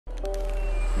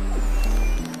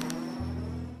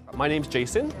My name's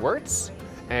Jason Wirtz,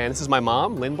 and this is my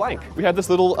mom, Lynn Blank. We have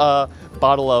this little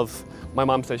bottle of, my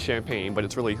mom says champagne, but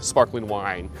it's really sparkling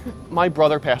wine. My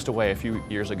brother passed away a few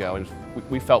years ago, and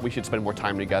we felt we should spend more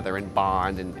time together and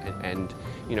bond and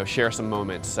you know, share some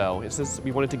moments. So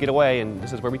we wanted to get away, and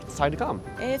this is where we decided to come.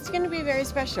 It's going to be very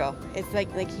special. It's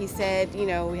like he said, you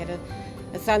know, we had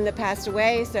a son that passed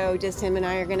away, so just him and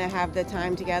I are going to have the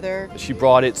time together. She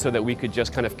brought it so that we could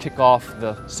just kind of kick off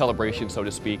the celebration, so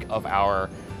to speak, of our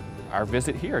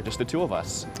visit here, just the two of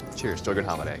us. Cheers to a good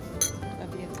holiday.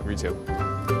 Love you. You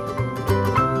too.